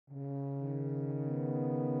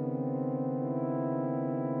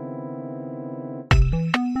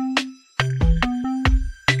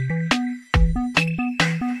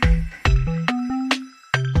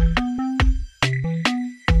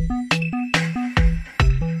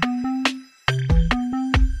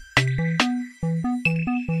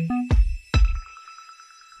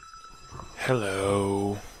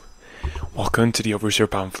Hello. Welcome to the Overseer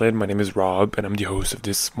Pamphlet. My name is Rob, and I'm the host of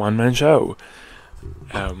this one-man show.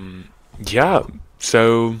 Yeah,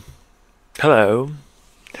 so, hello.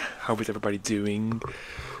 How is everybody doing?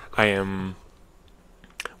 I am,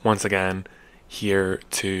 once again, here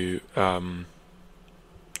to,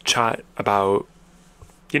 chat about,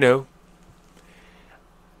 you know,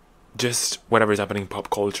 just whatever's happening in pop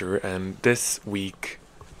culture. And this week,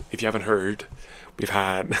 if you haven't heard, we've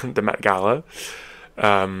had the Met Gala.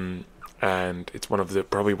 And it's one of the it's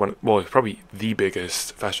probably the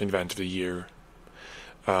biggest fashion event of the year.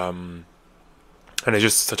 And it's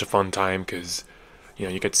just such a fun time because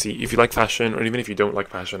you get to see, if you like fashion, or even if you don't like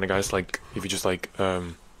fashion, I guess, like if you just like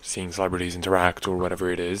seeing celebrities interact or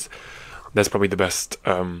whatever it is, that's probably the best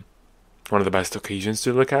one of the best occasions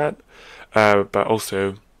to look at. But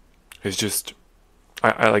also, it's just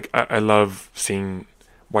I love seeing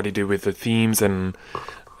what they do with the themes and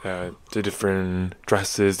the different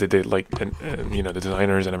dresses that they like, and the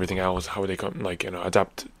designers and everything else, how they come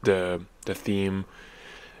adapt the theme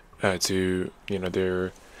to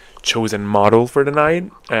their chosen model for the night.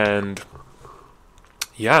 And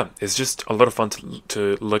yeah, it's just a lot of fun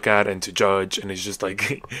to look at and to judge, and it's just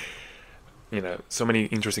like so many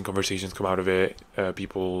interesting conversations come out of it.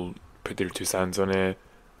 People put their 2 cents on it.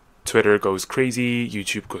 Twitter goes crazy,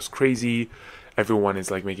 YouTube goes crazy, everyone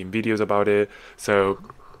is like making videos about it. So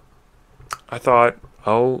I thought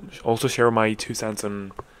I'll also share my 2 cents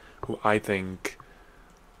on who I think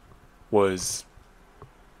was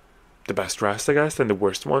the best dressed, I guess, and the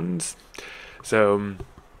worst ones. So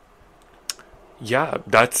yeah,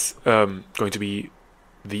 that's going to be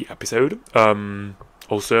the episode.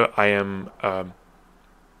 Also, I am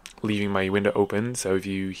leaving my window open, so if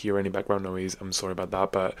you hear any background noise, I'm sorry about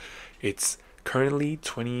that, but it's currently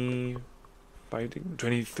 23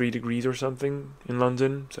 degrees or something in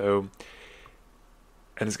London, so,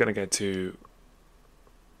 and it's gonna get to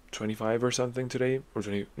 25 or something today, or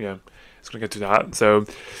 20, yeah, it's gonna get to that. So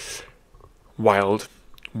wild,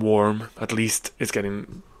 warm, at least it's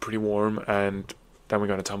getting pretty warm, and then we're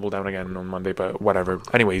gonna tumble down again on Monday, but whatever.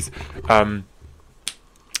 Anyways,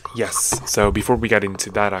 yes, so before we get into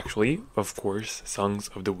that, actually, of course, songs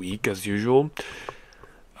of the week as usual.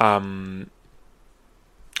 Also,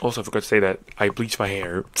 I forgot to say that I bleached my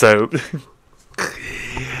hair, so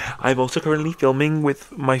I'm also currently filming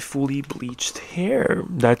with my fully bleached hair.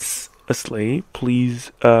 That's a slay.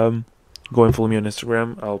 Please go and follow me on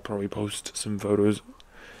Instagram. I'll probably post some photos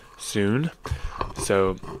soon.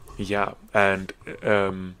 So yeah, and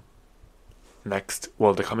this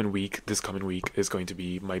coming week is going to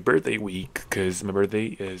be my birthday week, because my birthday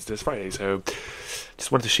is this Friday. So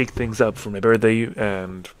just wanted to shake things up for my birthday,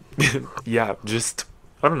 and yeah, just,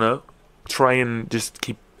 I don't know, try and just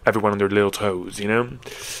keep everyone on their little toes, and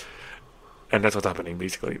that's what's happening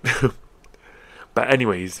basically. But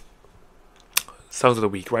anyways, songs of the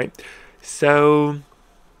week, right? So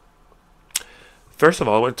first of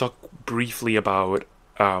all, I want to talk briefly about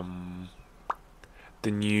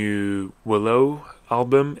the new Willow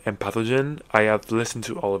album and Pathogen. I have listened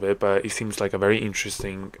to all of it, but it seems like a very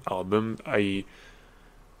interesting album. I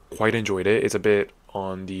quite enjoyed it. It's a bit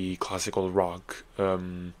on the classical rock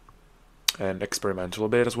and experimental a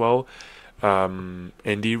bit as well.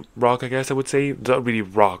 Indie rock, I guess I would say. Not really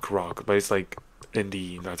rock, but it's like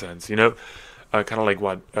indie in that sense, kind of like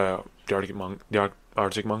what the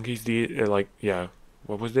Arctic Monkeys did.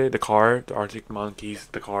 What was it? The Arctic Monkeys,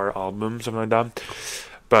 the Car album, something like that.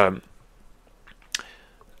 But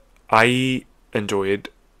I enjoyed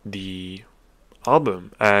the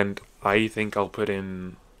album, and I think I'll put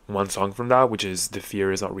in one song from that, which is "The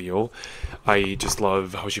Fear Is Not Real." I just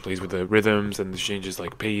love how she plays with the rhythms, and she changes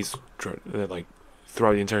like pace like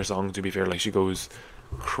throughout the entire song. To be fair, like she goes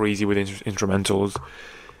crazy with instrumentals,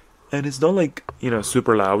 and it's not like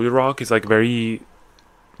super loud rock. It's like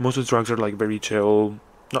most of the tracks are like very chill,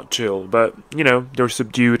 not chill, but they're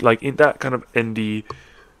subdued, like in that kind of indie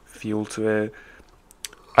feel to it.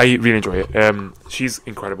 I really enjoy it. She's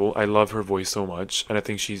incredible. I love her voice so much, and I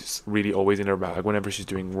think she's really always in her bag whenever she's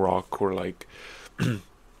doing rock or like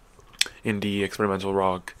indie experimental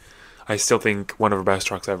rock. I still think one of her best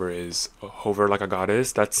tracks ever is "Hover Like a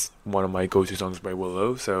Goddess." That's one of my go-to songs by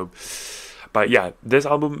Willow. So, but yeah, this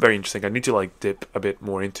album very interesting. I need to like dip a bit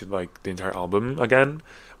more into like the entire album again.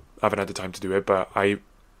 I haven't had the time to do it, but I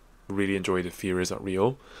really enjoy "The Fear Is Not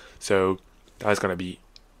Real." So that's gonna be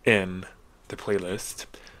in the playlist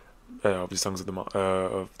of the songs of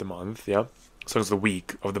the month, yeah, songs of the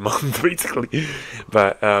week of the month, basically.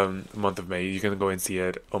 But month of May, you can go and see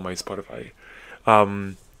it on my Spotify.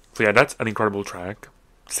 So yeah, that's an incredible track.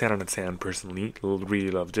 10 out of 10 personally,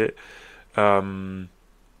 really loved it. Um,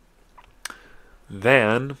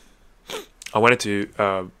 then I wanted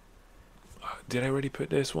to. Did I already put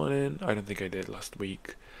this one in? I don't think I did last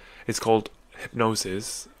week. It's called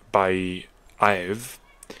Hypnosis by Ive.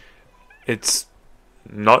 It's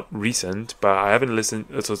not recent, but I haven't listened.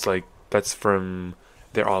 So it's like that's from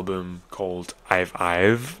their album called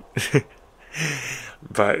Ive.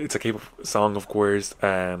 But it's a K-pop song, of course,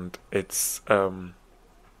 and it's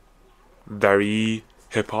very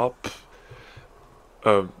hip hop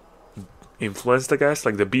influenced, I guess.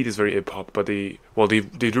 Like the beat is very hip hop, but they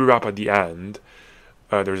do rap at the end.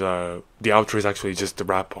 The outro is actually just the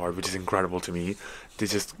rap part, which is incredible to me.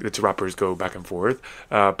 The two rappers go back and forth,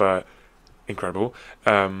 but incredible.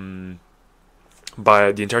 But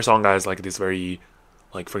the entire song has like this very,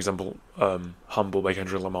 like for example, "Humble" by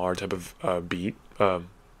Kendrick Lamar type of beat,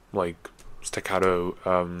 like staccato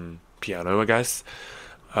piano, I guess.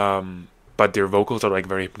 But their vocals are like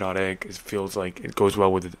very hypnotic. It feels like it goes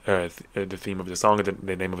well with the theme of the song,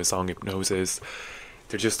 the name of the song, Hypnosis.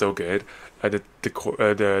 They're just so good.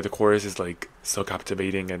 The chorus is like so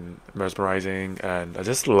captivating and mesmerizing, and I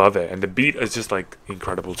just love it. And the beat is just like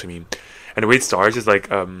incredible to me. And the way it starts is like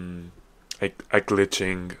a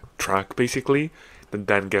glitching track basically, that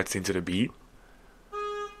then gets into the beat.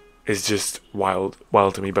 It's just wild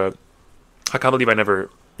to me. But I can't believe I never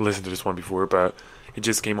listened to this one before. But it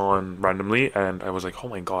just came on randomly, and I was like, oh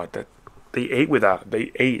my god, that they ate with that.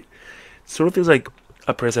 They ate. Sort of feels like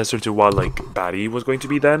a predecessor to what like Batty was going to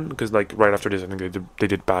be then, because like right after this I think they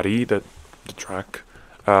did Batty, the track,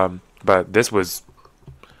 but this was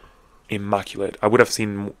immaculate. I would have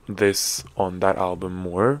seen this on that album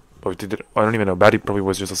more, or did it, I don't even know. Batty probably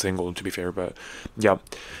was just a single, to be fair, but yeah,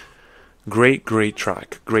 great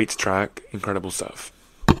track, incredible stuff.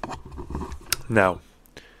 Now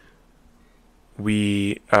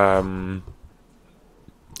we have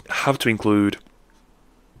to include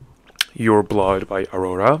Your Blood by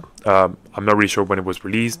Aurora. I'm not really sure when it was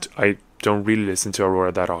released. I don't really listen to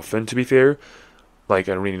Aurora that often, to be fair. Like,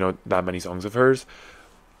 I don't really know that many songs of hers.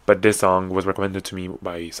 But this song was recommended to me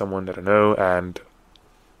by someone that I know, and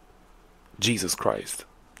Jesus Christ.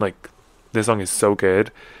 Like, this song is so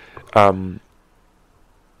good.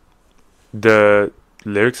 The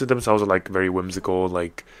lyrics themselves are, like, very whimsical.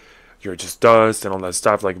 Like, you're just dust and all that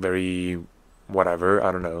stuff. Like, very whatever.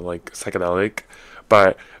 I don't know. Like, psychedelic.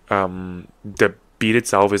 But the beat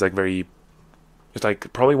itself is like very, it's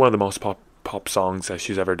like probably one of the most pop songs that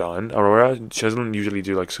she's ever done. Aurora, she doesn't usually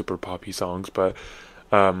do like super poppy songs, but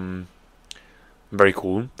very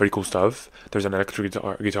cool stuff. There's an electric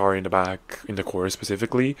guitar in the back in the chorus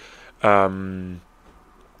specifically. It's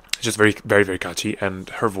just very catchy, and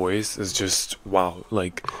her voice is just wow.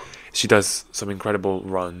 Like she does some incredible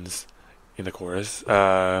runs in the chorus,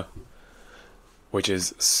 which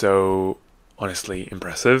is so honestly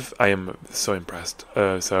impressive. I am so impressed.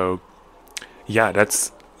 So yeah,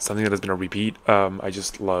 that's something that has been a repeat. I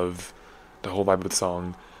just love the whole vibe of the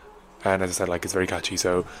song, and as I said, like it's very catchy.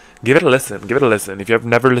 So give it a listen. If you have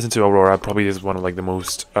never listened to Aurora, probably is one of like the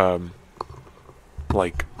most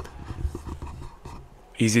like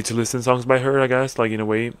easy to listen songs by her, I guess. Like in a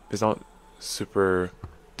way, it's not super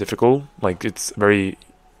difficult. Like it's very,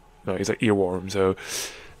 no, it's like earworm. So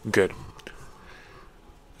good.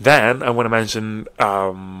 Then I want to mention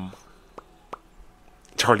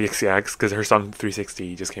Charlie XCX, because her song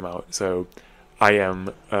 360 just came out. So I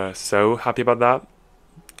am so happy about that.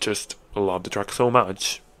 Just love the track so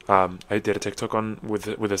much. I did a TikTok on with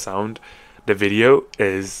the sound. The video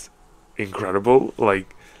is incredible.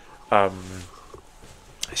 Like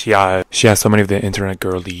she has so many of the internet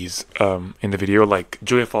girlies in the video, like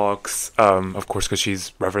Julia Fox, of course, because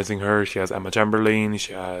she's referencing her. She has Emma Chamberlain.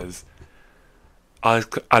 She has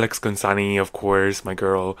Alex Gonzani, of course, my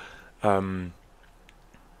girl.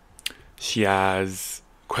 She has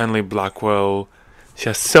Quenley Blackwell. She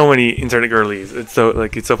has so many internet girlies. It's so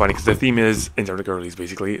funny because the theme is internet girlies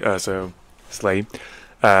basically. So slay.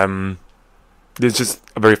 It's just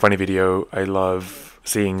a very funny video. I love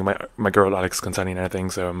seeing my girl Alex Gonzani and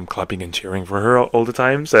everything. So I'm clapping and cheering for her all the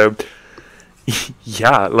time. So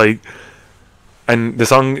yeah, like. And the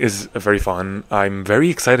song is very fun. I'm very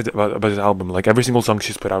excited about this album. Like every single song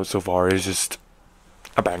she's put out so far is just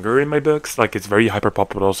a banger in my books. Like it's very hyper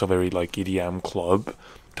pop, but also very like EDM club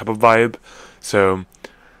type of vibe. So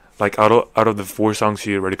like out of the 4 songs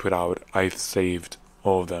she already put out, I've saved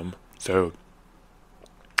all of them. So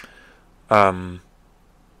I'm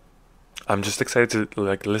just excited to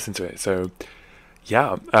like listen to it. So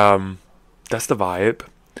yeah, that's the vibe.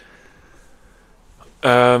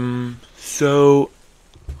 So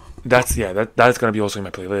that's gonna be also in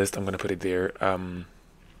my playlist. I'm gonna put it there.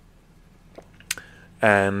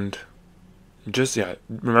 And just, yeah,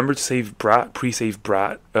 remember to save Brat, pre-save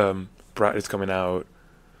Brat. Brat is coming out.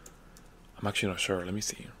 I'm actually not sure. Let me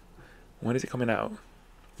see. When is it coming out?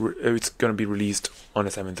 It's going to be released on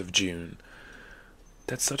the 7th of June.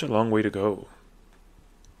 That's such a long way to go.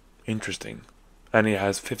 Interesting. And it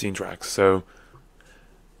has 15 tracks. So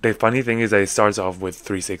the funny thing is that it starts off with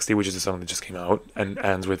 360, which is the song that just came out, and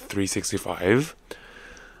ends with 365.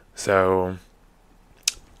 So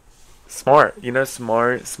smart,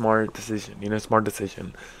 smart decision. Smart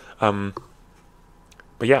decision.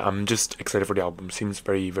 But yeah, I'm just excited for the album. Seems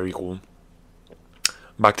very, very cool.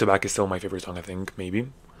 Back to Back is still my favorite song, I think, maybe.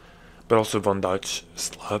 But also Von Dutch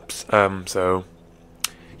slaps. So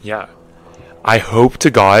yeah, I hope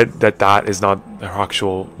to God that is not her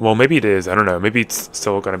actual. Well, maybe it is. I don't know. Maybe it's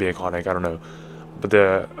still gonna be iconic. I don't know. But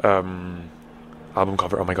the album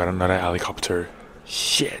cover. Oh my God! Another helicopter.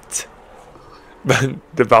 Shit. But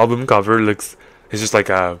the album cover looks. It's just like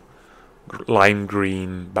a lime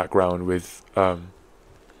green background with a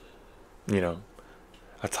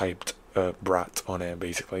typed Brat on it,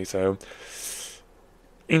 basically. So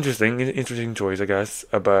interesting choice, I guess.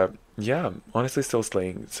 But yeah, honestly, still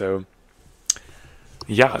slaying. So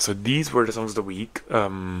yeah, so these were the songs of the week.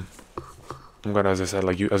 I'm gonna, as I said,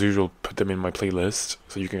 as usual, put them in my playlist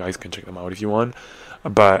so you guys can check them out if you want.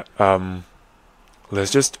 But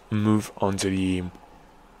let's just move on to the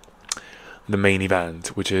main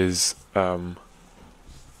event, which is the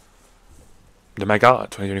Met Gala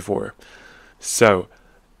 2024. So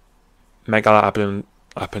Met Gala happened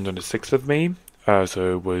on the 6th of May.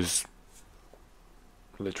 So it was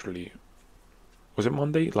literally, was it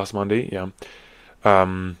Monday? Last Monday, yeah.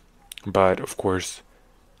 But of course,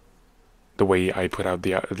 the way I put out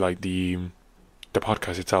the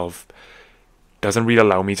podcast itself doesn't really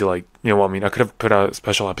allow me to I could have put a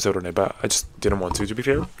special episode on it, but I just didn't want to be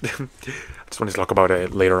fair. I just wanted to talk about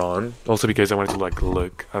it later on. Also because I wanted to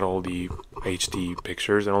look at all the HD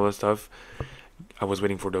pictures and all that stuff. I was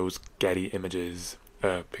waiting for those Getty Images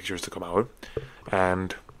pictures to come out,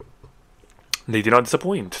 and they did not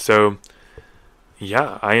disappoint. So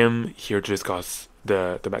yeah, I am here to discuss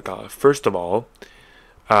the Met Gala. First of all,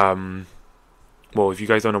 well, if you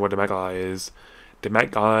guys don't know what the Met Gala is, the Met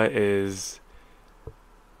Gala is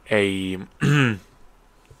a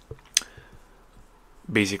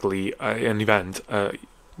basically an event, a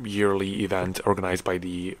yearly event organized by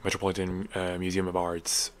the Metropolitan Museum of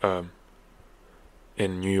Arts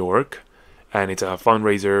in New York, and it's a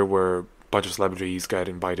fundraiser where a bunch of celebrities get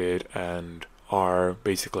invited and are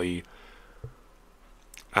basically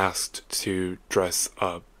asked to dress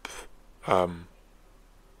up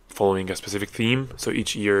following a specific theme. So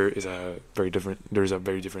each year is there's a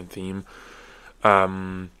very different theme.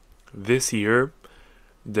 This year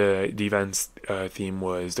the event's theme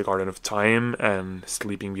was the Garden of Time and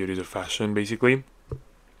Sleeping Beauties of Fashion, basically.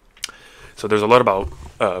 So there's a lot about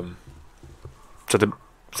so the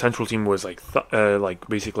central theme was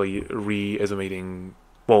basically re-estimating,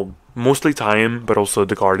 well, mostly time, but also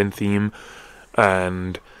the garden theme,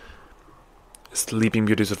 and Sleeping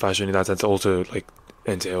Beauties of Fashion in that sense also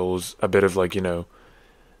entails a bit of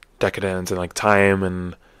decadence and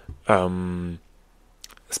time, and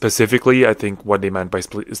specifically I think what they meant by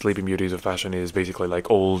Sleeping Beauties of Fashion is basically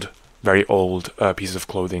very old pieces of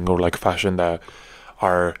clothing or fashion that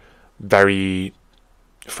are very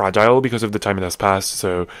fragile because of the time it has passed.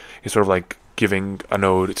 So it's sort of giving a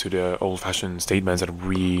nod to the old-fashioned statements that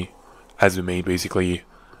re-estimate basically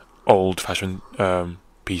old-fashioned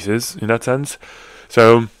pieces in that sense.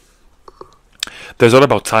 So there's a lot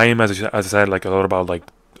about time, as I said, a lot about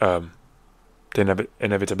the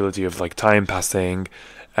inevitability of time passing,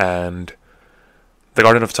 and the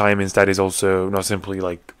Garden of Time instead is also not simply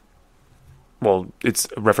it's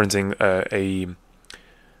referencing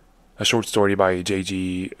a short story by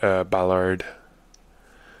J.G. Ballard,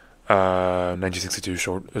 1962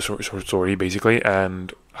 short story basically,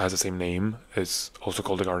 and has the same name. It's also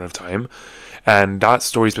called The Garden of Time, and that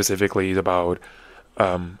story specifically is about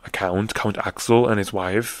Count Axel and his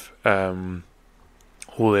wife, who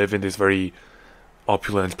live in this very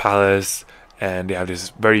opulent palace, and they have this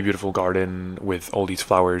very beautiful garden with all these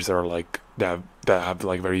flowers that are that have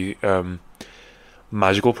very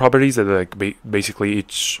magical properties that basically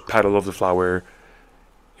each petal of the flower,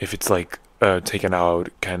 if it's taken out,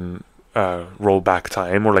 can roll back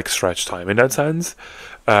time or stretch time in that sense.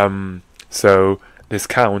 So this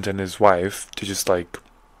count and his wife, they just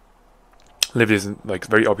live in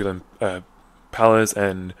very opulent palace,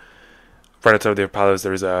 and right outside of their palace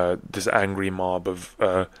there is this angry mob of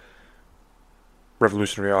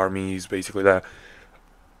revolutionary armies basically that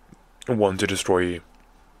want to destroy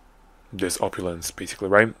this opulence, basically,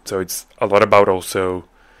 right? So it's a lot about also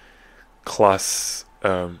class,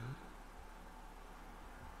 I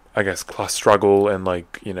guess, class struggle and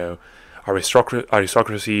like, you know,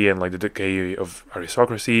 aristocracy and like the decay of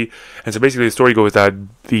aristocracy. And so basically the story goes that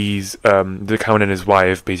these the count and his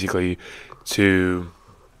wife, basically, to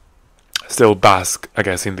still bask, I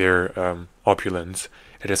guess, in their opulence,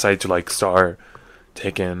 they decide to like start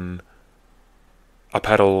taking a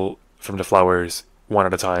petal from the flowers one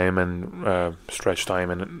at a time and stretch time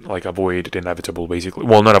and like avoid the inevitable, basically.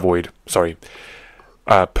 Well, not avoid, sorry,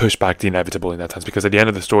 push back the inevitable in that sense, because at the end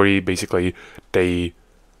of the story, basically, their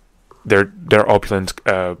opulent,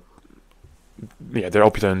 their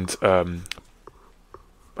opulent,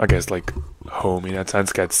 I guess, like, home in that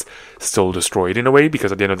sense gets still destroyed in a way,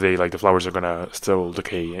 because at the end of the day, like, the flowers are gonna still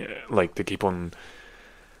decay, like, they keep on,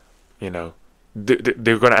 you know,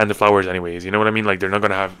 they're gonna end the flowers anyways, you know what I mean? Like, they're not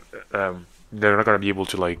gonna have, they're not gonna be able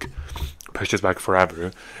to like push this back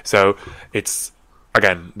forever. So it's,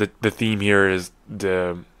 again, the theme here is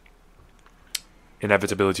the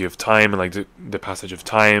inevitability of time and like the passage of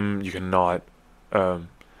time. You cannot,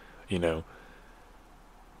 you know,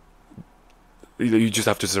 you just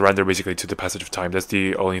have to surrender basically to the passage of time. That's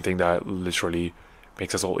the only thing that literally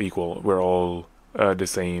makes us all equal. We're all the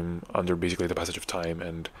same under basically the passage of time.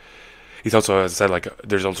 And it's also, as I said, like,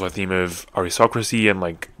 there's also a theme of aristocracy and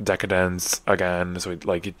like decadence again. So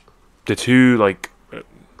the two like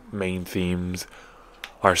main themes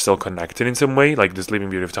are still connected in some way. Like the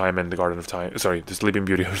Sleeping Beauty of Time and the Garden of Time. Sorry, the Sleeping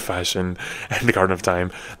Beauty of Fashion and the Garden of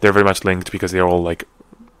Time. They're very much linked because they're all like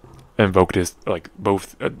invoke this like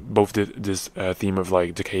both this theme of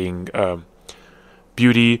like decaying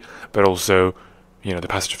beauty, but also, you know, the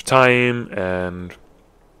passage of time. And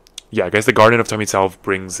yeah, I guess the Garden of Time itself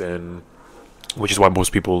brings in, which is what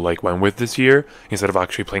most people like went with this year, instead of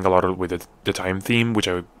actually playing a lot with the time theme, which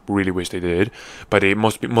I really wish they did. But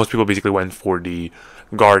most people basically went for the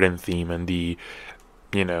garden theme and the,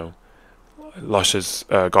 you know, luscious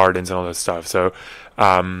gardens and all that stuff. So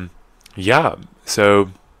yeah, so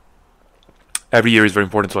every year is very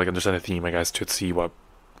important to like understand the theme, I guess, to see what,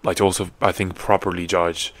 like, to also, I think, properly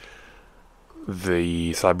judge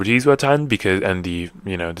the celebrities who attend, because, and the,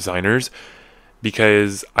 you know, designers,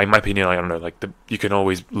 because in my opinion, I don't know, like, you can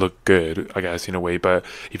always look good, I guess, in a way, but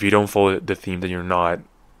if you don't follow the theme, then you're not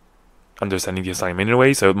understanding the assignment in a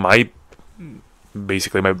way. So my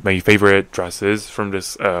favorite dresses from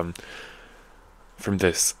this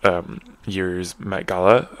year's Met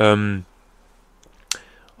Gala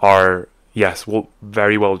are, yes, well,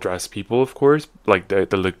 very well dressed people, of course, like they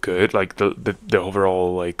look good, like the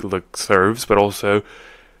overall like look serves, but also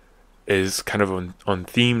is kind of on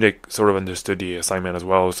theme. They sort of understood the assignment as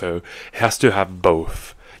well, so it has to have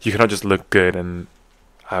both. You cannot just look good and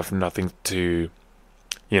have nothing to,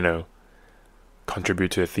 you know,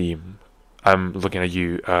 contribute to a theme. I'm looking at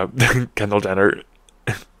you, Kendall Jenner.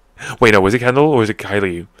 Wait, no, was it Kendall or was it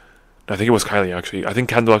Kylie? I think it was Kylie, actually. I think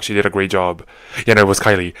Kendall actually did a great job. Yeah, no, it was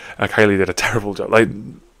Kylie. Kylie did a terrible job. Like,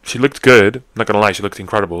 she looked good, not gonna lie, she looked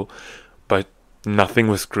incredible, but nothing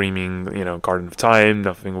was screaming, you know, Garden of Time.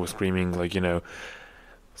 Nothing was screaming, like, you know,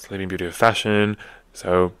 Sleeping Beauty of Fashion.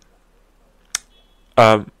 So,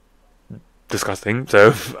 disgusting.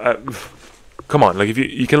 So, come on, like, if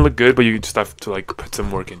you can look good, but you just have to like put some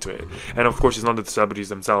work into it. And of course, it's not the celebrities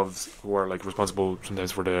themselves who are like responsible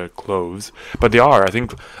sometimes for the clothes, but they are. I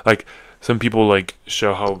think like some people like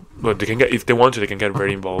show how, well, they can get, if they want to, they can get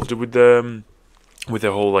very involved with the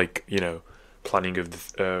whole, like, you know, planning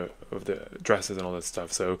of the dresses and all that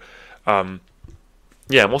stuff. So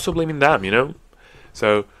yeah, I'm also blaming them, you know.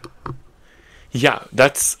 So yeah,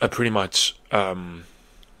 that's a pretty much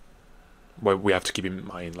what we have to keep in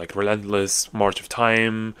mind, like relentless march of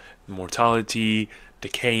time, mortality,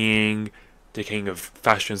 decaying of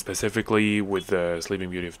fashion, specifically with the Sleeping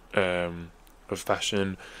Beauty of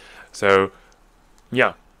Fashion. So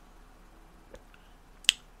yeah,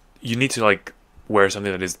 you need to like wear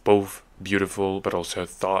something that is both beautiful but also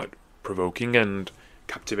thought provoking and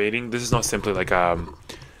captivating. This is not simply like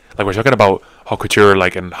we're talking about haute couture,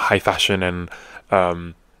 like, in high fashion and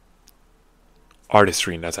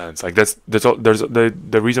artistry in that sense. Like there's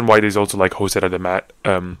the reason why it is also like hosted at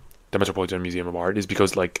the Metropolitan Museum of Art is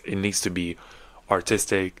because like it needs to be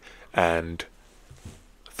artistic and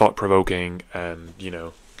thought provoking, and, you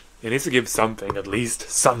know, it needs to give something, at least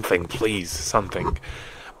something, please, something.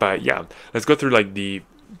 But yeah, let's go through like the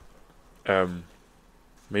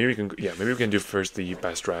maybe we can do first the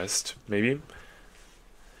best dressed. Maybe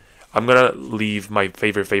I'm gonna leave my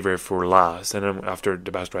favorite for last, and then after the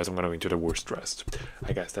best dressed, I'm gonna go into the worst dressed.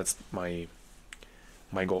 I guess that's my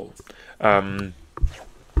goal.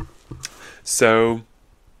 So,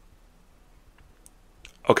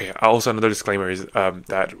 okay, also another disclaimer is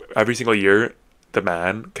that every single year the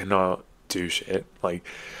man cannot do shit. Like,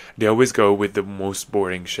 they always go with the most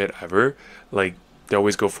boring shit ever. Like, they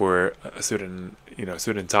always go for a suit and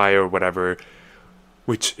suit and tie or whatever,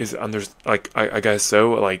 which is under like I guess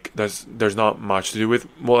so. Like, there's not much to do with.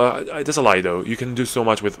 Well, that's a lie though. You can do so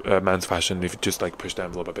much with men's fashion if you just like push the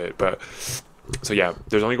envelope a bit. But so yeah,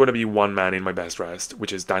 there's only going to be one man in my best dressed,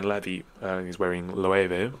 which is Dan Levy. He's wearing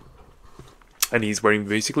Loewe, and he's wearing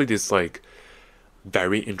basically this like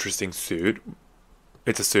very interesting suit.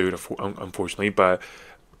 It's a suit, unfortunately, but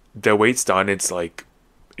the way it's done, it's like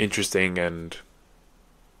interesting and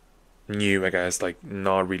new, I guess. Like,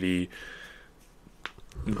 not really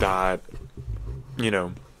that, you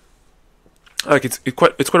know, like it's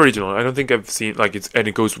quite original. I don't think I've seen like and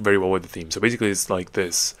it goes very well with the theme. So basically, it's like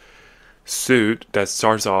this suit that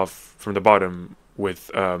starts off from the bottom with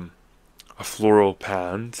a floral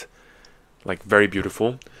pant, like very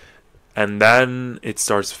beautiful, and then it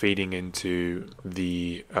starts fading into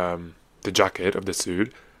the jacket of the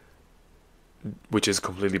suit, which is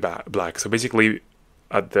completely black. So basically,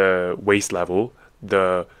 at the waist level,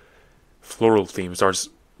 the floral theme starts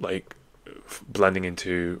like blending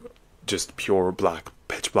into just pure black,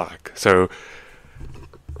 pitch black. So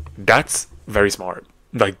that's very smart.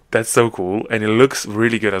 Like, that's so cool, and it looks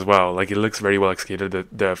really good as well. Like, it looks very well executed.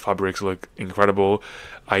 The fabrics look incredible.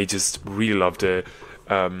 I just really loved it.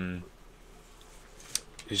 It's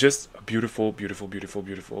just a beautiful, beautiful, beautiful,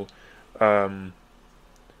 beautiful,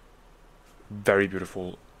 very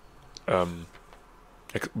beautiful,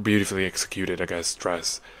 beautifully executed, I guess,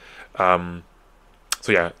 dress. So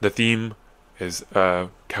yeah, the theme is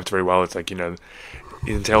kept very well. It's like, it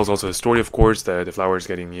entails also a story, of course. The flowers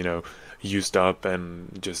getting used up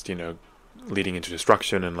and just leading into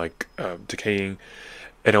destruction and like decaying,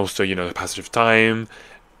 and also the passage of time,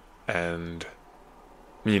 and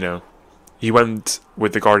he went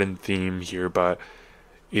with the garden theme here, but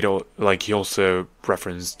like he also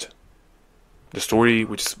referenced the story,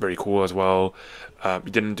 which is very cool as well.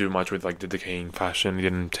 He didn't do much with like the decaying fashion. He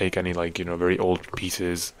didn't take any like very old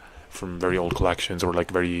pieces from very old collections, or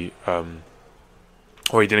like very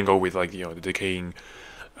or he didn't go with like the decaying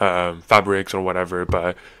fabrics or whatever.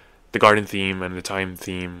 But the garden theme and the time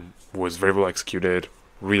theme was very well executed.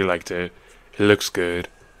 Really liked it. It looks good.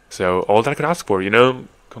 So all that I could ask for,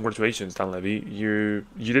 congratulations, Dan Levy. You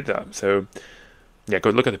did that. So yeah, go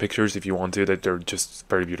look at the pictures if you want to. That they're just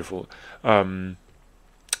very beautiful. Then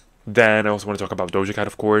I also want to talk about Doja Cat,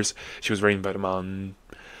 of course. She was wearing Vetements.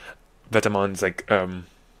 Vetements like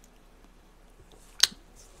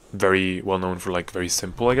very well known for like very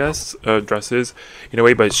simple, I guess, dresses in a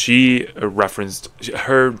way. But she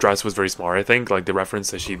her dress was very smart. I think like the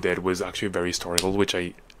reference that she did was actually very historical, which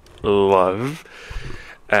I love.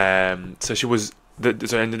 So she was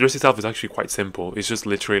and the dress itself is actually quite simple. It's just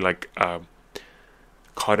literally like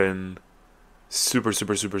cotton, super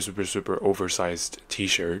super super super super oversized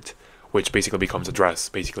t-shirt, which basically becomes a dress,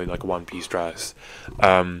 basically like a one-piece dress.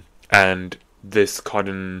 And this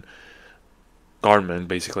cotton garment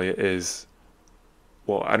basically is,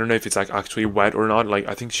 well, I don't know if it's like actually wet or not. Like,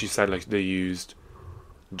 I think she said like they used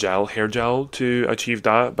hair gel to achieve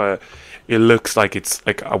that, but it looks like it's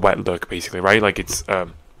like a wet look basically, right? Like it's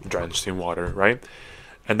drenched in water, right?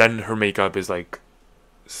 And then her makeup is like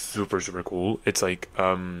super super cool. It's like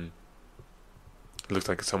it looks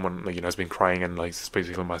like someone like has been crying, and like it's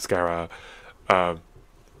basically mascara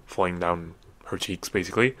falling down her cheeks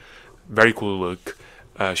basically. Very cool look.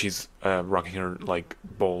 She's rocking her like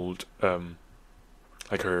bold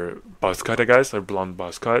like her buzz cut, I guess, her blonde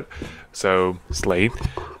buzz cut. So slay.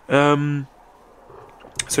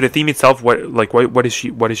 So the theme itself, what is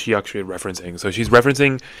she actually referencing? So she's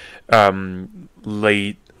referencing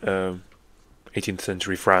late 18th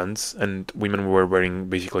century France, and women were wearing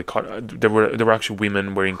basically there were actually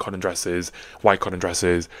women wearing cotton dresses, white cotton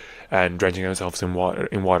dresses, and drenching themselves in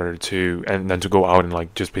water to and then to go out and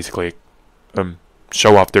like just basically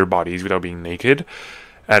show off their bodies without being naked.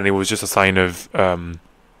 And it was just a sign of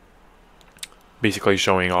basically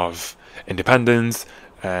showing off independence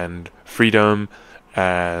and freedom,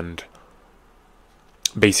 and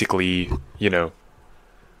basically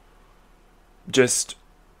just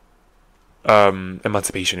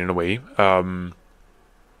emancipation in a way.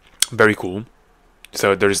 Very cool.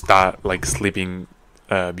 So there's that like sleeping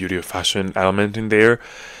beauty of fashion element in there,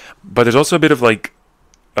 but there's also a bit of like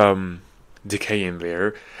decay in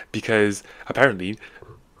there, because apparently,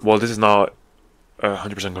 well, this is not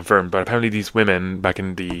 100% confirmed, but apparently these women back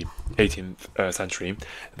in the 18th century,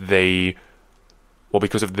 they, well,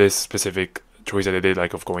 because of this specific choice that they did,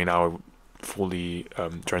 like of going out fully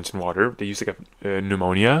drenched in water. They used to get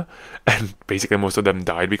pneumonia, and basically most of them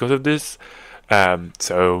died because of this.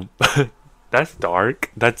 So that's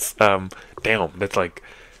dark. That's damn. That's like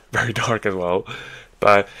very dark as well.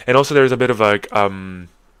 But and also there's a bit of like a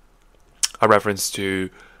reference to.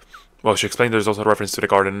 Well, she explained there's also a reference to the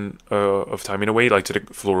Garden of Time in a way, like to the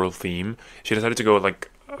floral theme. She decided to go like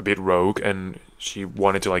a bit rogue, and she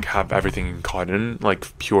wanted to like have everything in cotton,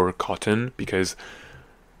 like pure cotton, because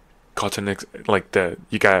cotton like the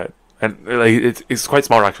you get and like it's quite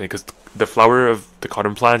smart actually, because the flower of the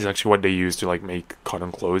cotton plant is actually what they use to like make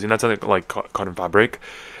cotton clothes, and that's like cotton fabric.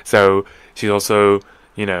 So she's also,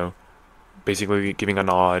 you know, basically giving a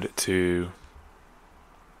nod to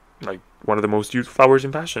like one of the most used flowers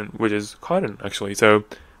in fashion, which is cotton actually. So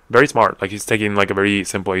very smart. Like he's taking like a very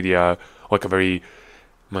simple idea, like a very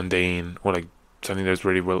mundane or like something that's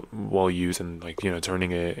really well used, and like, you know,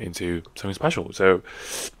 turning it into something special. So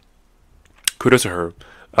kudos to her.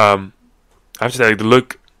 I have to say, like, the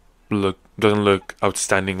look doesn't look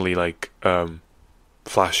outstandingly like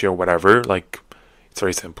flashy or whatever. Like it's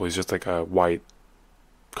very simple. It's just like a white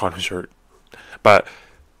cotton shirt, but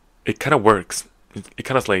it kind of works. It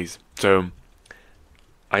kind of slays. So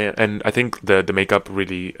I think the makeup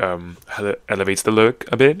really elevates the look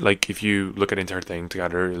a bit. Like if you look at the entire thing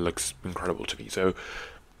together, it looks incredible to me. So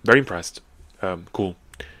very impressed. Cool.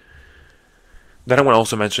 Then I want to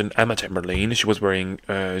also mention Emma Chamberlain. She was wearing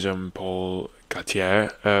Jean Paul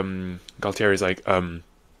Gaultier. Gaultier is like well,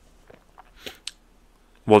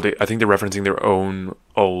 I think they're referencing their own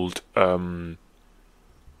old I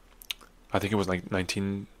think it was like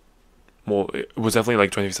 19. Well, it was definitely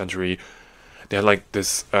like 20th century. They had like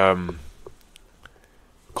this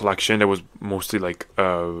collection that was mostly like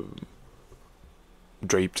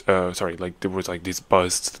draped. Sorry, like there was like these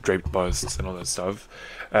busts, draped busts, and all that stuff.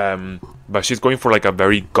 But she's going for like a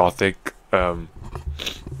very gothic look,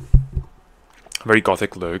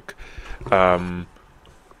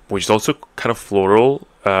 which is also kind of floral.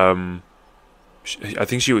 I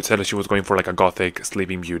think she would said that she was going for like a gothic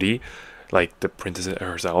Sleeping Beauty, like the princess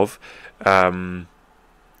herself.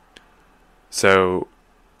 So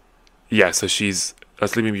yeah, so she's a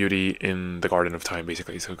Sleeping Beauty in the Garden of Time,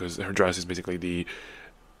 basically. So because her dress is basically the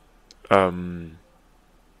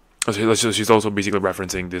so she's also basically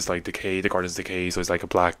referencing this like decay, the garden's decay. So it's like a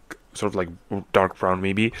black, sort of like dark brown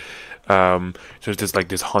maybe. So it's just like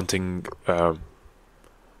this haunting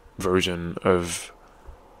version of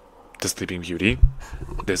the Sleeping Beauty.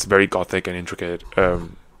 This very gothic and intricate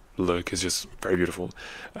look is just very beautiful.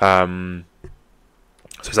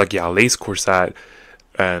 So it's like, yeah, lace corset,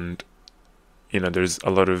 and you know, there's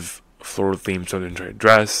a lot of floral themes on the entire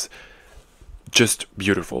dress. Just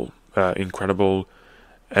beautiful, incredible.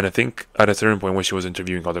 And I think at a certain point when she was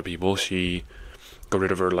interviewing other people, she got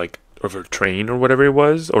rid of her train or whatever it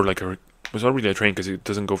was, or like it was not really a train because it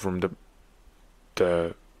doesn't go from the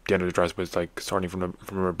end of the dress, but it's like starting from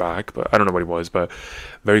her back. But I don't know what it was, but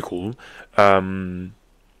very cool.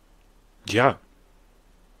 Yeah.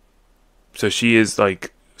 So she is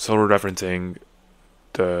like sort of referencing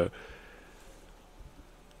the,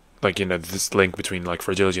 like, you know, this link between like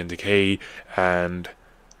fragility and decay, and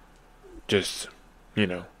just, you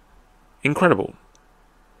know, incredible.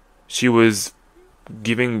 She was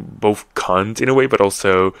giving both cunt in a way, but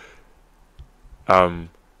also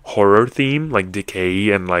horror theme, like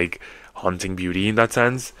decay and like haunting beauty in that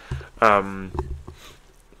sense.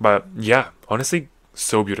 But yeah, honestly,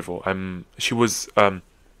 so beautiful. She was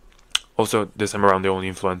also this time around the only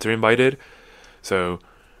influencer invited, so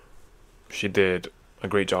she did a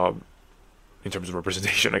great job in terms of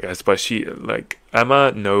representation, I guess. But she, like,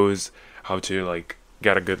 Emma knows how to like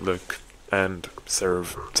get a good look and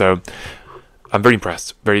serve. So I'm very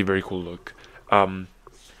impressed. Very, very cool look.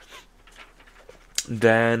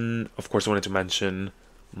 Then of course I wanted to mention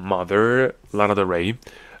Mother, Lana Del Rey.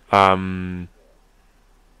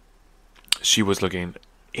 She was looking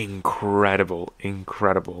incredible.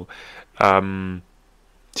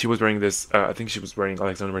 She was wearing this, I think she was wearing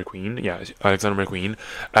Alexander McQueen. Yeah, Alexander McQueen.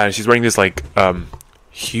 And she's wearing this like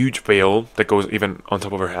huge veil that goes even on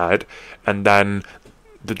top of her head, and then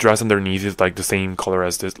the dress underneath is like the same color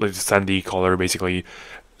as this, like sandy color basically.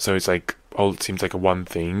 So it's like all seems like a one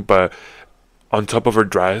thing, but on top of her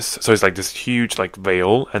dress, so it's like this huge like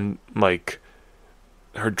veil, and like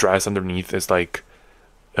her dress underneath is like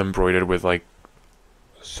embroidered with like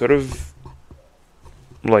sort of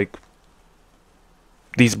like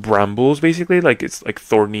these brambles basically, like it's like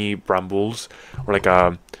thorny brambles, or like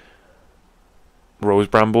a rose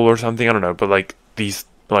bramble or something, I don't know, but like these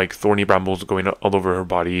like thorny brambles going all over her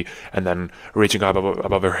body, and then reaching up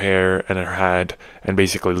above her hair and her head, and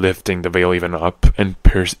basically lifting the veil even up and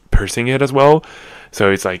piercing it as well.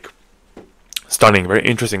 So it's like stunning, very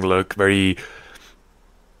interesting look, very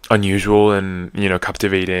unusual and, you know,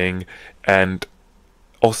 captivating, and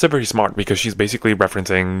also very smart, because she's basically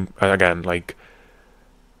referencing, again, like,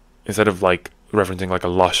 instead of like referencing like a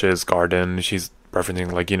luscious garden, she's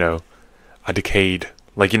referencing, like, you know, a decayed,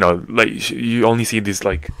 like, you know, like you only see these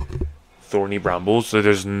like thorny brambles, so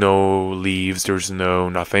there's no leaves, there's no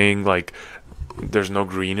nothing, like there's no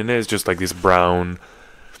green in it, it's just like this brown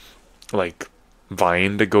like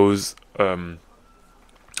vine that goes around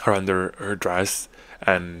her dress,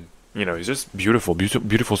 and, you know, it's just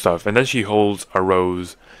beautiful stuff. And then she holds a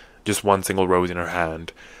rose, just one single rose in her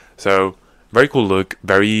hand. So very cool look,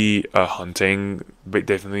 very hunting, but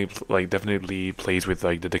definitely plays with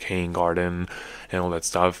like the decaying garden and all that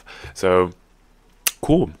stuff. So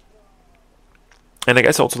cool. And I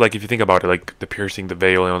guess also, like, if you think about it, like the piercing, the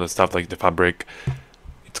veil, and all that stuff, like the fabric,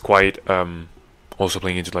 it's quite also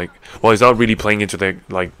playing into, like, well, it's not really playing into the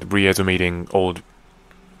like reanimating old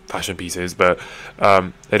fashion pieces, but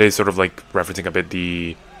it is sort of like referencing a bit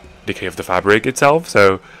the decay of the fabric itself.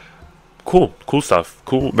 So cool stuff,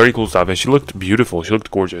 very cool stuff. And she looked beautiful, she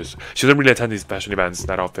looked gorgeous. She doesn't really attend these fashion events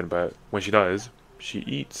that often, but when she does, she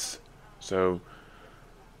eats. So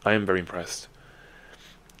I am very impressed.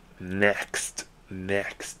 Next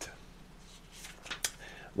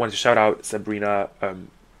wanted to shout out Sabrina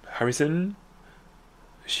Harrison.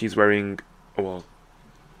 She's wearing, well,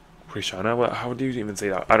 Krishana, well, how do you even say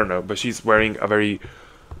that? I don't know, but she's wearing a very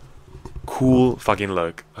cool fucking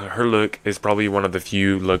look. Her look is probably one of the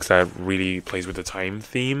few looks that really plays with the time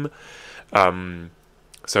theme.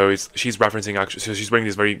 So she's referencing, actually, so she's wearing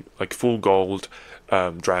this very like full gold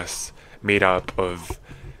dress made up of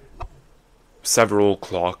several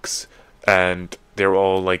clocks, and they're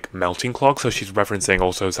all like melting clocks. So she's referencing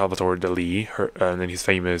also Salvatore Dali, and then his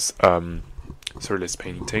famous surrealist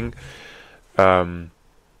painting.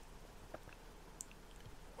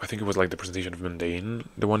 I think it was like the presentation of Mundane,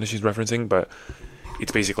 the one that she's referencing, but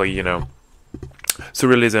it's basically, you know,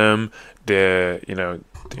 surrealism, the, you know,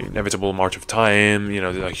 the inevitable march of time, you know,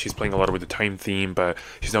 like she's playing a lot with the time theme, but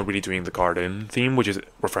she's not really doing the garden theme, which is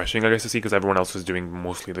refreshing, I guess, to see, because everyone else is doing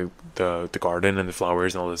mostly the garden and the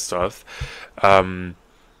flowers and all this stuff. And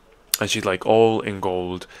she's like all in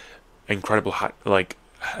gold, incredible hat, like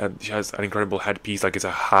she has an incredible headpiece, like it's a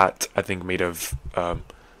hat, I think, made of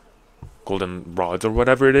golden rods or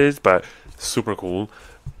whatever it is, but super cool.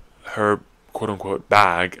 Her quote-unquote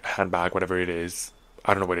handbag, whatever it is,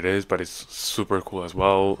 I don't know what it is, but it's super cool as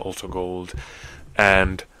well, also gold,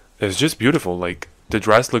 and it's just beautiful. Like the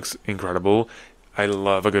dress looks incredible. I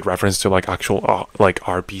love a good reference to like actual like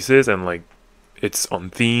art pieces, and like it's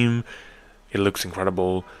on theme. It looks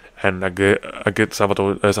incredible, and a good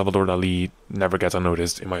Salvador Dali never gets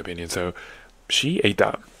unnoticed, in my opinion. So she ate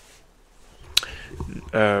that.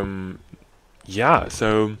 Yeah,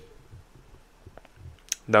 so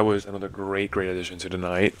that was another great addition to the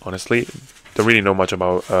night. Honestly, don't really know much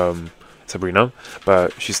about Sabrina,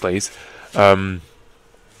 but she slays. Then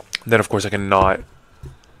of course I cannot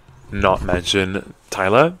not mention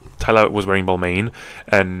Tyla. Tyla was wearing Balmain,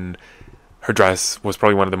 and her dress was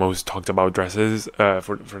probably one of the most talked about dresses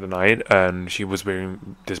for the night. And she was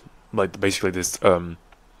wearing this, like, basically this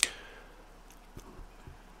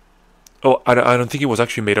I don't think it was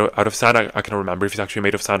actually made out of sand. I can't remember if it's actually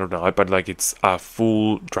made of sand or not, but like it's a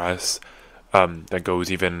full dress that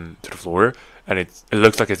goes even to the floor, and it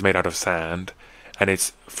looks like it's made out of sand, and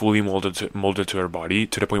it's fully molded to her body,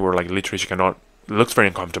 to the point where like literally she cannot. It looks very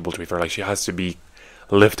uncomfortable to be fair. Like she has to be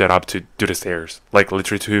lifted up to do the stairs. Like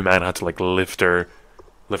literally 2 men had to like lift her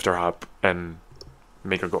up and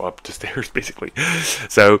make her go up the stairs, basically.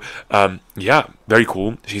 So yeah, very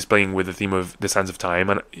cool. She's playing with the theme of the sands of time,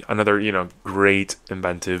 and another, you know, great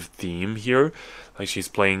inventive theme here. Like she's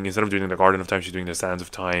playing, instead of doing the garden of time, she's doing the sands of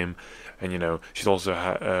time. And, you know, she's also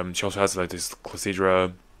she also has like this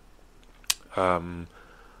clepsydra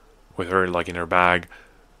with her like in her bag.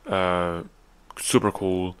 Super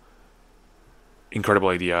cool, incredible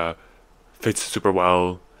idea, fits super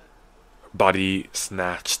well. Body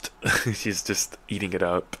snatched. She's just eating it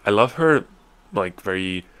up. I love her like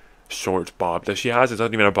very short bob that she has. It's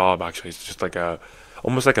not even a bob, actually. It's just like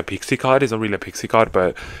almost like a pixie cut. It's not really a pixie cut,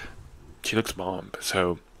 but she looks bomb.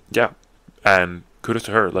 So yeah, and kudos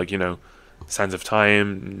to her. Like, you know, sands of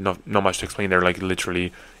time, not much to explain there. Like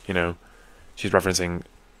literally, you know, she's referencing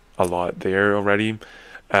a lot there already.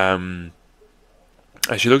 And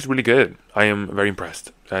she looks really good. I am very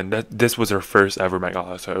impressed. And this was her first ever Met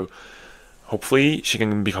Gala, so hopefully she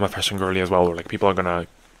can become a fashion girly as well, or like people are gonna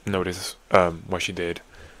notice what she did.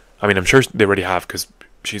 I mean, I'm sure they already have, because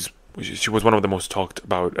she was one of the most talked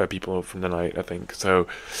about people from the night, I think. So,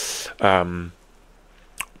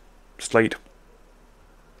 Slade.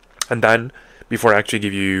 And then, before I actually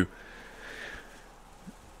give you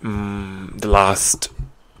the last,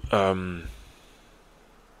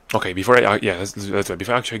 okay, before I that's right.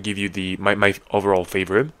 Before I actually give you my overall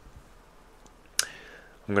favorite,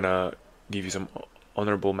 I'm gonna give you some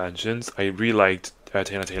honorable mentions. I really liked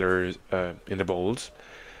Tana Taylor in the Bold.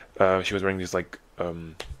 She was wearing this like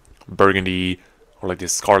burgundy or like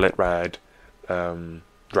this scarlet red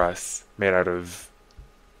dress made out of,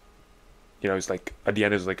 it's like at the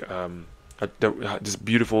end it's like this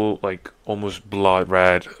beautiful like almost blood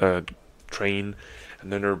red train,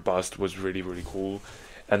 and then her bust was really really cool,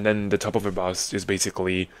 and then the top of her bust is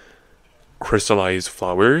basically crystallized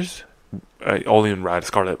flowers, all in red,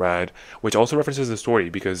 scarlet red, which also references the story,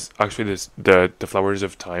 because actually the flowers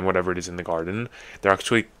of time, whatever it is in the garden, they're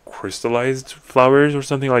actually crystallized flowers or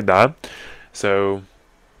something like that. So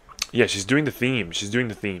yeah, she's doing the theme,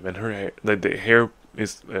 and her hair, like the hair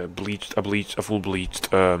is a full bleached,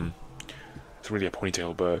 it's really a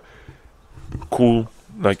ponytail, but cool,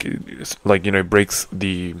 like it's like, it breaks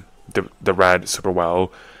the red super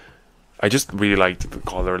well. I just really liked the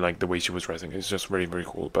color, like the way she was dressing. It's just very, very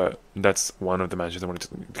cool. But that's one of the mentions I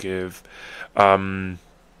wanted to give. Also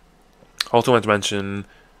want to mention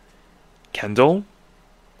Kendall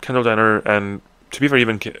Jenner, and to be fair,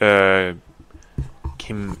 even Kim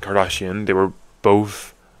Kardashian. They were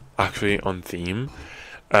both actually on theme,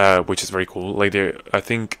 which is very cool. Like I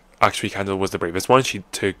think actually Kendall was the bravest one. She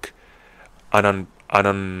took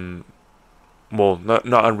well, not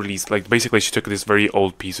unreleased. Like basically, she took this very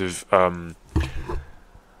old piece of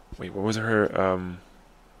wait, what was her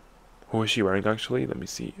who was she wearing actually? Let me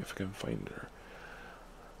see if I can find her.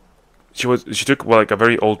 She took like a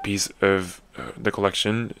very old piece of the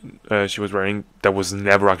collection she was wearing that was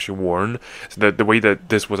never actually worn. So the way that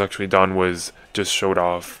this was actually done was just showed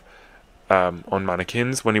off on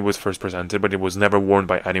mannequins when it was first presented, but it was never worn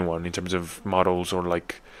by anyone in terms of models or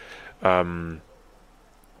like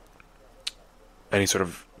any sort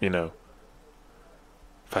of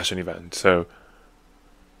fashion event. So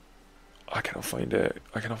I cannot find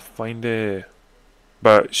it,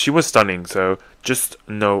 but she was stunning, so just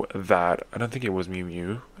know that. I don't think it was Miu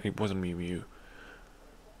Miu. It wasn't Miu Miu,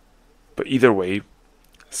 but either way,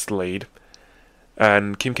 Slade.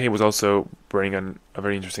 And Kim K was also wearing a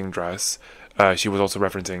very interesting dress. She was also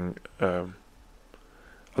referencing a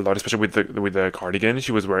lot, especially with the cardigan.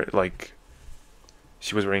 She was wearing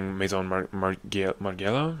Maison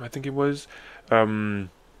Margiela, I think it was. So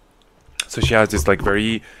she has this like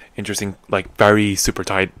very interesting, like very super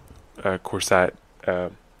tight corset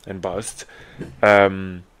and bust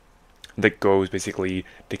that goes basically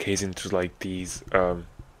decays into like these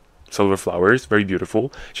silver flowers. Very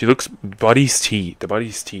beautiful. She looks the body's tea,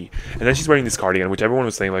 and then she's wearing this cardigan, which everyone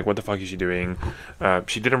was saying like, what the fuck is she doing?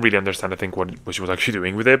 She didn't really understand, I think, what she was actually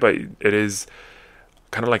doing with it, but it is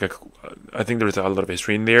kind of like I think there's a lot of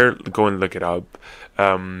history in there. Go and look it up.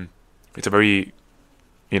 It's a very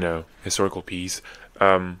historical piece.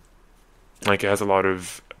 Like it has a lot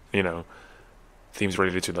of themes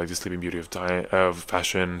related to like the sleeping beauty of time, of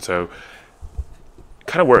fashion. So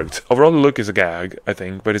kind of worked. Overall, the look is a gag, I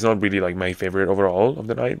think, but it's not really like my favorite overall of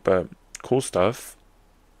the night. But cool stuff.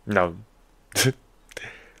 No.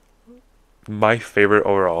 My favorite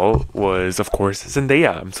overall was, of course,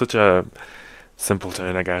 Zendaya. I'm such a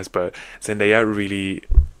simpleton, I guess, but Zendaya really,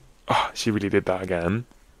 she really did that again.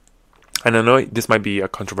 And I know this might be a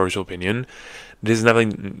controversial opinion. This is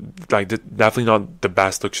definitely not the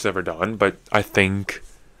best look she's ever done, but I think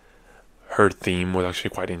her theme was actually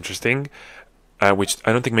quite interesting, which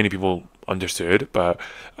I don't think many people understood. But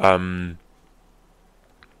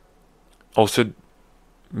also,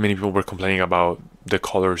 many people were complaining about the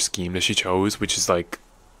color scheme that she chose, which is like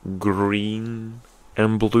green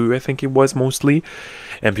and blue, I think it was mostly,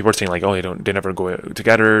 and people are saying like, oh, they never go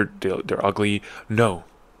together, they're ugly. No,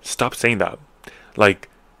 stop saying that. Like,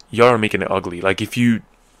 y'all are making it ugly. Like, if you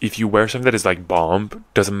wear something that is like bomb,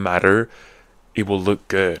 doesn't matter, it will look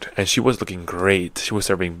good. And she was looking great. She was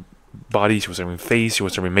serving body, she was serving face, she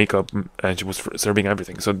was serving makeup, and she was serving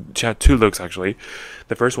everything. So she had two looks actually.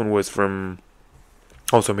 The first one was from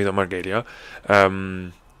also Maison Margiela,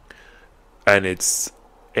 and it's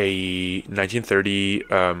a 1930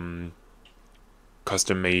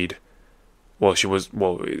 custom made. Well, she was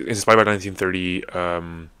inspired by 1930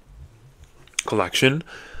 collection,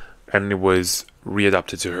 and it was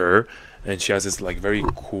readapted to her. And she has this like very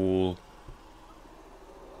cool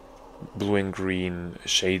blue and green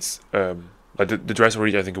shades. Like the dress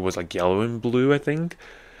already, I think it was like yellow and blue, I think,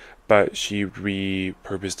 but she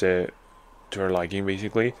repurposed it to her liking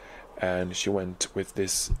basically, and she went with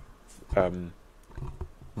this um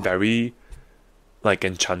very like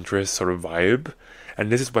enchantress sort of vibe,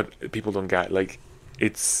 and this is what people don't get. Like,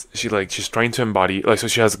 she's trying to embody, like, so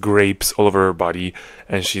she has grapes all over her body,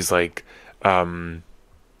 and she's like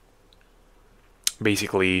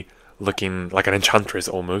basically looking like an enchantress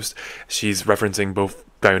almost. She's referencing both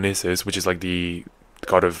Dionysus, which is like the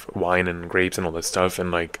god of wine and grapes and all that stuff,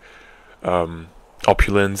 and like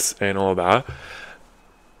opulence and all that,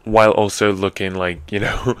 while also looking like,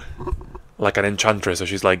 like an enchantress. So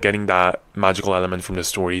she's like getting that magical element from the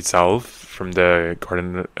story itself, from the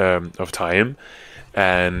Garden of Time,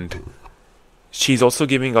 and she's also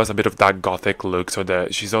giving us a bit of that gothic look. So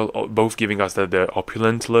that she's both giving us the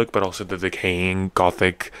opulent look, but also the decaying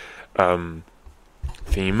gothic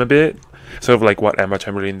theme a bit, sort of like what Emma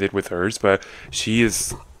Chamberlain did with hers. But she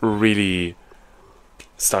is really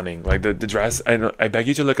stunning. Like the dress, and I beg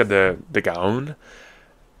you to look at the gown.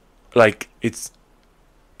 Like it's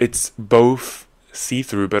both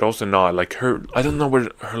see-through but also not. Like, I don't know where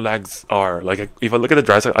her legs are. Like, if I look at the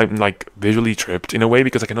dress, I'm like visually tripped in a way,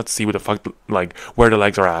 because I cannot see what the fuck, like, where the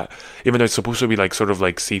legs are at, even though it's supposed to be like sort of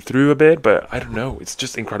like see-through a bit. But I don't know, it's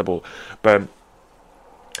just incredible. But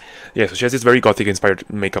yeah, so she has this very gothic inspired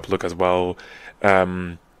makeup look as well.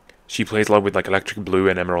 She plays a lot with like electric blue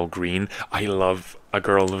and emerald green. I love a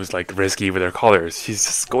girl who's like risky with her colors. She's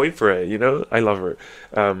just going for it, I love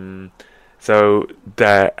her. So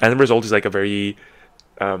the end result is like a very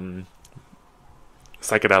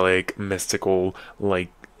psychedelic, mystical, like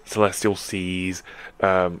celestial seas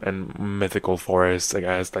and mythical forests, I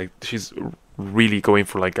guess. Like, she's really going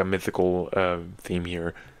for like a mythical theme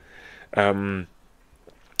here.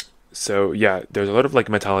 So yeah, there's a lot of like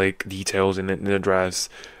metallic details in the dress.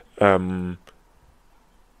 Very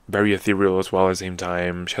ethereal as well at the same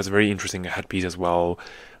time. She has a very interesting headpiece as well,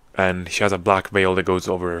 and she has a black veil that goes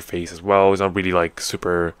over her face as well. It's not really like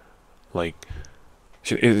super, like,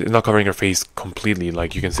 it's not covering her face completely.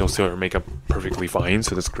 Like, you can still see her makeup perfectly fine,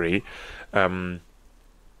 so that's great. And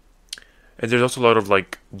there's also a lot of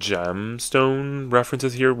like gemstone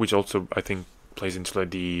references here, which also I think plays into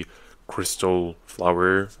like the crystal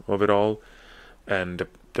flower of it all, and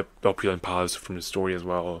the opulent palace from the story as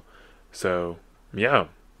well. So yeah,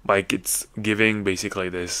 like, it's giving basically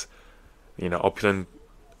this, opulent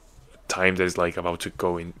time that is like about to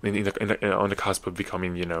go on the cusp of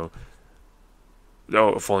becoming,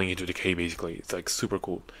 falling into decay. Basically, it's like super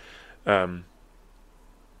cool. So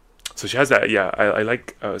she has that. Yeah, I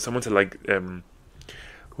like. Someone said like, who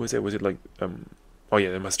was it? Was it like oh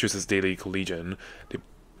yeah, the Massachusetts Daily Collegian. They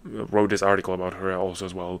wrote this article about her also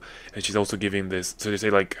as well, and she's also giving this. So they say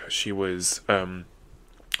like she was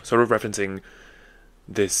sort of referencing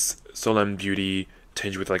this solemn beauty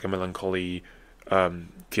tinged with like a melancholy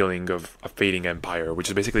feeling of a fading empire, which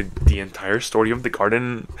is basically the entire story of the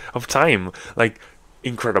Garden of Time. Like,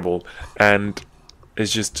 incredible. And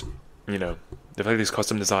it's just, the fact that it's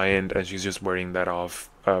custom designed and she's just wearing that off,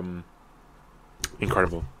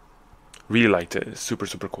 incredible. Really liked it. Super,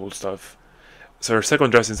 super cool stuff. So her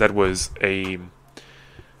second dress instead was a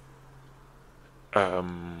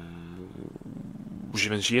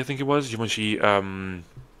Givenchy, I think it was Givenchy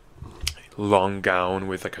long gown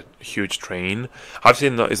with like a huge train. Obviously,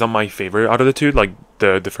 it's not my favorite out of the two. Like,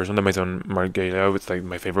 the first one, the Maison Margiela, was like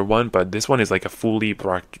my favorite one, but this one is like a fully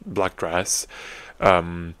black dress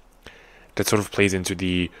that sort of plays into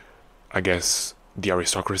the, I guess, the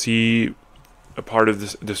aristocracy part of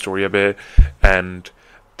the story a bit. And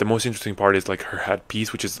the most interesting part is like her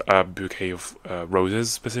headpiece, which is a bouquet of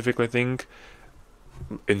roses specifically, I think,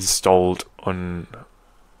 installed on,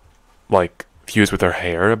 like, fused with her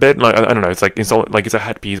hair a bit. Like, I don't know, it's like installed, like, it's a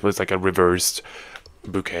headpiece, but it's like a reversed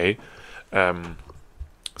bouquet.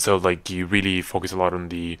 So like, you really focus a lot on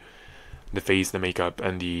the face, the makeup,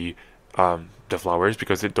 and the flowers,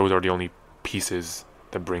 because those are the only pieces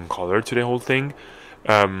that bring color to the whole thing.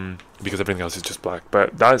 Because everything else is just black.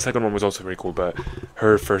 But that second one was also very cool. But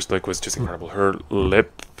her first look was just incredible. Her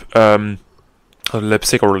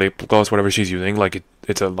lipstick or lip gloss, whatever she's using, like,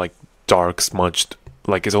 it's a like dark smudged,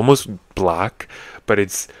 like, it's almost black, but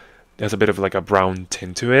it has a bit of like a brown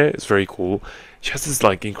tint to it. It's very cool. She has this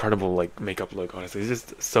like incredible like makeup look. Honestly, it's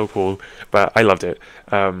just so cool. But I loved it.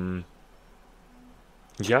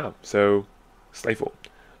 Yeah. So slayful.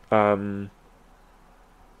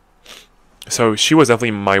 So she was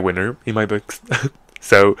definitely my winner in my books.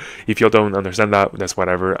 So if you don't understand that, that's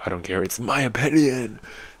whatever. I don't care. It's my opinion.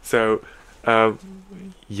 So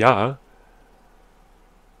yeah.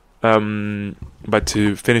 But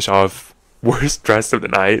to finish off, worst dress of the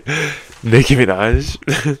night, Nicki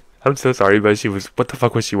Minaj. I'm so sorry, but what the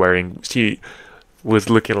fuck was she wearing? She was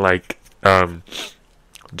looking like Dora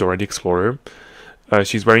the Explorer.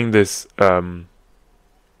 She's wearing this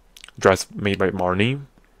dress made by Marnie,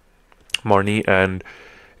 and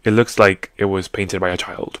it looks like it was painted by a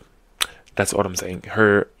child. That's what I'm saying.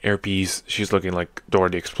 Her earpiece, she's looking like Dora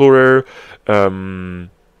the Explorer.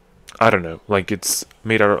 I don't know, like it's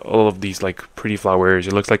made out of all of these like pretty flowers.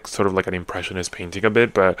 It looks like sort of like an impressionist painting a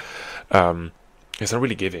bit, but it's not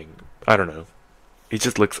really giving. I don't know. It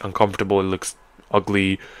just looks uncomfortable. It looks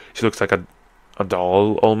ugly. She looks like a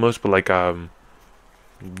doll almost, but like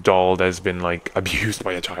doll that's been like abused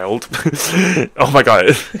by a child. Oh my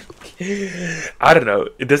god. I don't know.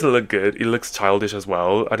 It doesn't look good. It looks childish as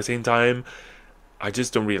well. At the same time, I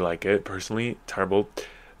just don't really like it personally. Terrible.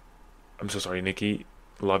 I'm so sorry, Nikki.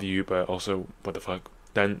 Love you, but also what the fuck.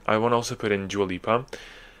 Then I want to also put in Dua Lipa.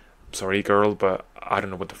 Sorry, girl, but I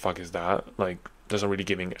don't know what the fuck is that. Like, doesn't really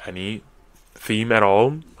giving any theme at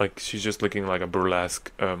all. Like, she's just looking like a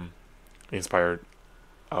burlesque inspired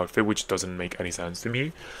outfit, which doesn't make any sense to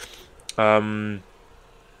me. I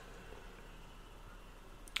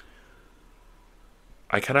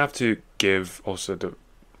kind of have to give also the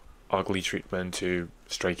ugly treatment to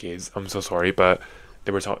Stray Kids. I'm so sorry, but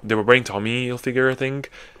they were wearing Tommy Hilfiger, I think.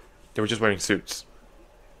 They were just wearing suits.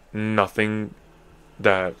 Nothing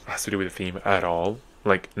that has to do with the theme at all.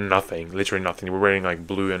 Like nothing, literally nothing. They were wearing like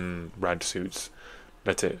blue and red suits.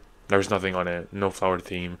 That's it. There's nothing on it. No flower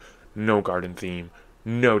theme, no garden theme,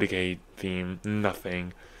 no decay theme,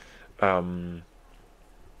 nothing.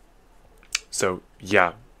 So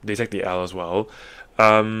yeah, they take the L as well.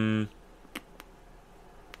 I'm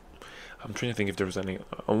trying to think if there was any.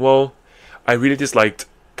 Well, I really disliked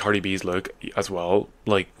Cardi B's look as well.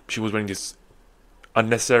 Like she was wearing this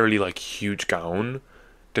unnecessarily like huge gown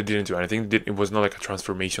that didn't do anything. It was not like a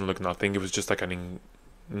transformation look, nothing. It was just like an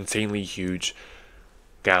insanely huge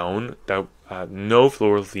gown that had no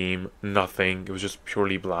floral theme, nothing. It was just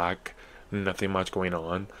purely black, nothing much going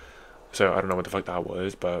on. So I don't know what the fuck that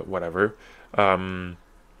was, but whatever.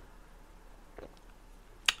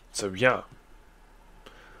 So yeah,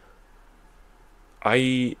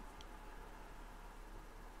 I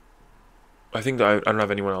think that I don't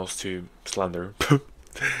have anyone else to slander.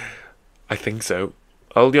 I think so.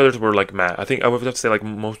 All the others were like meh. I think I would have to say like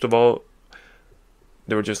most of all,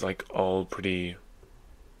 they were just like all pretty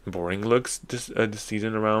boring looks this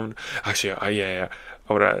season around. Actually, yeah,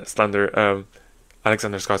 I would slander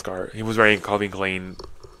Alexander Skarsgård. He was wearing Calvin Klein,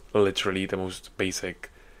 literally the most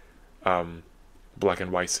basic black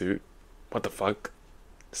and white suit. What the fuck?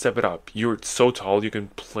 Step it up. You're so tall. You can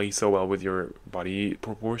play so well with your body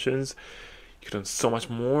proportions. You could have done so much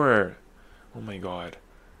more. Oh my god.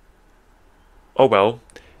 Oh well.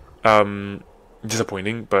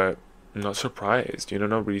 Disappointing, but I'm not surprised.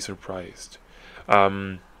 Not really surprised.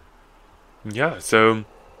 Yeah, so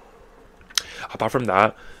apart from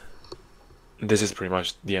that, this is pretty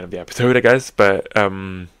much the end of the episode, I guess. But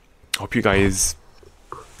hope you guys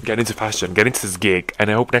get into fashion, get into this gig, and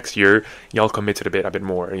I hope next year y'all commit to it a bit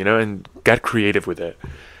more, and get creative with it.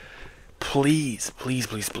 Please.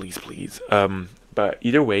 But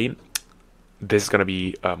either way, this is gonna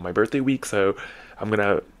be my birthday week, so I'm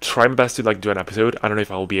gonna try my best to like do an episode. I don't know if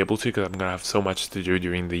I'll be able to because I'm gonna have so much to do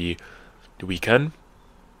during the weekend.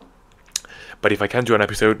 But if I can do an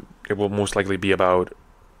episode, it will most likely be about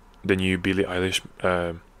the new Billie Eilish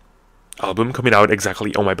album coming out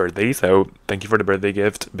exactly on my birthday. So thank you for the birthday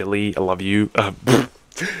gift, Billie. I love you.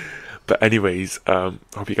 But anyways,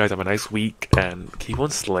 hope you guys have a nice week and keep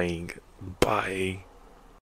on slaying. Bye.